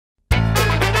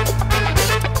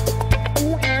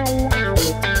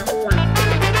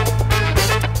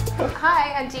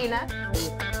I'm Gina.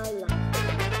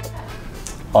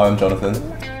 Hi, I'm Jonathan.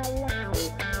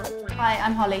 Hi,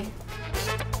 I'm Holly.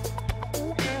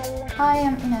 Hi,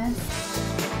 I'm Ines.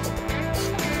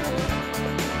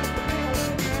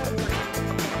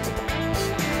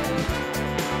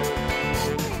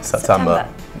 September.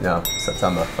 Yeah,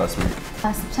 September, first week.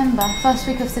 September, first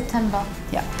week of September.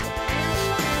 Yeah.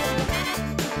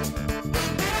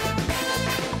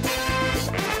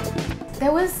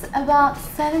 There was about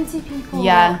 70 people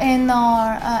in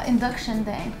our induction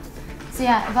day. So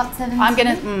yeah, about 70. I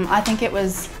think it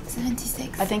was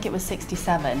 76. I think it was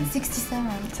 67.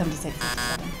 67. 76,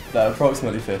 67. No,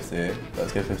 approximately 50.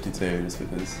 Let's go 52 just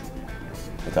because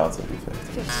I doubt it'll be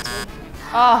 50. 52.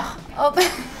 Oh. Okay.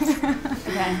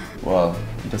 Well,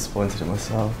 I'm disappointed in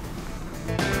myself.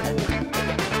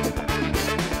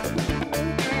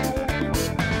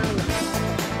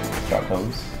 Track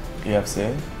homes,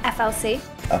 EFC, FLC.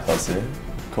 FLC,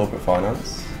 corporate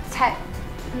finance,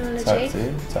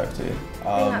 Technology. Tech T. I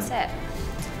think that's it.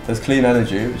 There's clean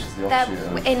energy, which is the They're offshoot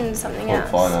of in something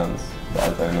corporate else. finance, but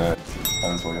I don't know. It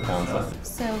depends what your account is.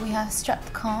 So we have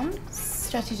Stratcom,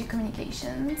 strategic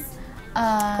communications.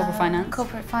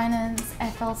 Corporate finance.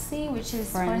 FLC, which is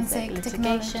Forensic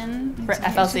litigation.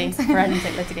 FLC,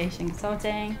 forensic litigation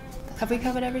consulting. Have we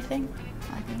covered everything?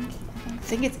 I think I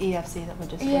think it's EFC that we're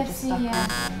just EFC, stuck yeah. on.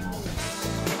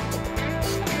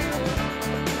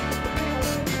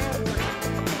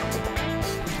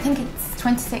 I think it's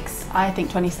 26. I think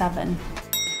 27.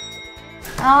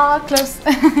 Ah, close.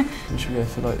 We should go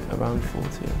for like around 40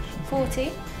 actually.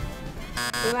 40.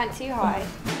 We went too high.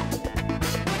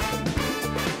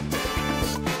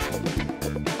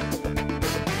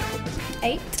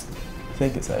 Eight. I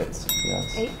think it's 8,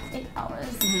 yes. 8 hours.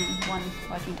 One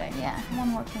working day. Yeah,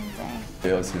 one working day.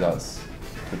 Obviously that's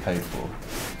paid for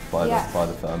by, by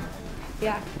the firm.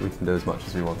 Yeah. We can do as much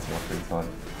as we want in our free time.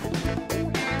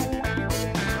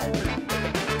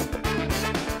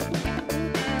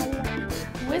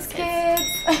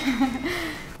 WizKids.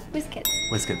 WizKids.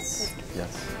 WizKids,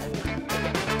 yes.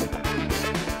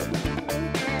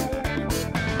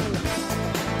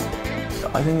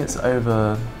 I think it's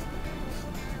over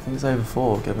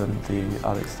 4 given the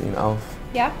Alex Dean Elf.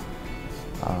 Yeah.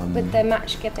 With the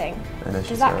match giving. Initiative.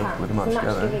 Does that count? With the Does match the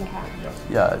match giving. giving count?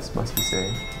 Yeah, it's must be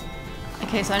C.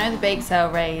 Okay, so I know the bake sale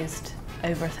raised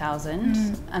over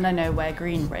 1,000, and I know where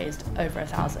Green raised over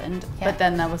 1,000. But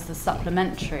then there was the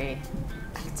supplementary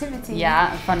activity.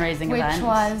 Yeah, fundraising which event. Which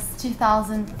was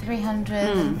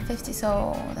 2,350.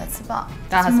 So that's about.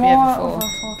 That has to be more over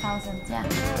 4,000. Yeah.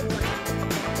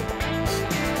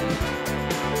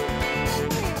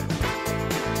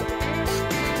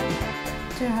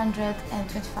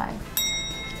 £225.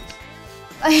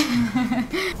 I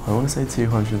want to say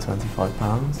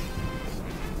 £225.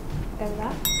 Go with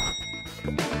that.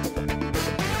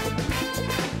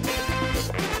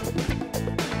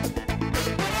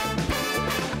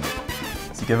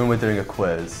 So given we're doing a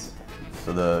quiz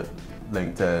for the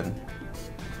LinkedIn,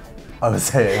 I would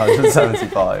say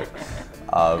 175.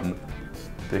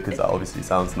 Because that obviously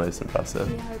sounds most impressive.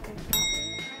 Yeah, okay.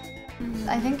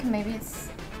 I think maybe it's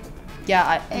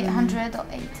 800 or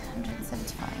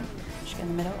 875. Should go in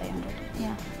the middle, 800.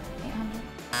 Yeah, 800.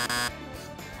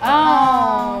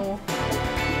 Oh!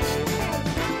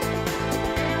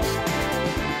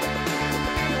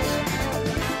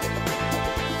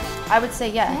 I would say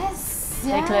yes.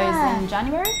 Yes. They close in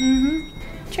January?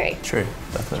 True. True,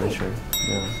 definitely true.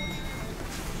 Yeah.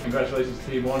 Congratulations,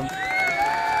 Team 1.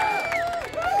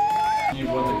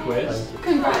 You've won the quiz.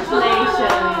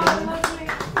 Congratulations!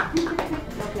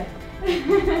 Lovely.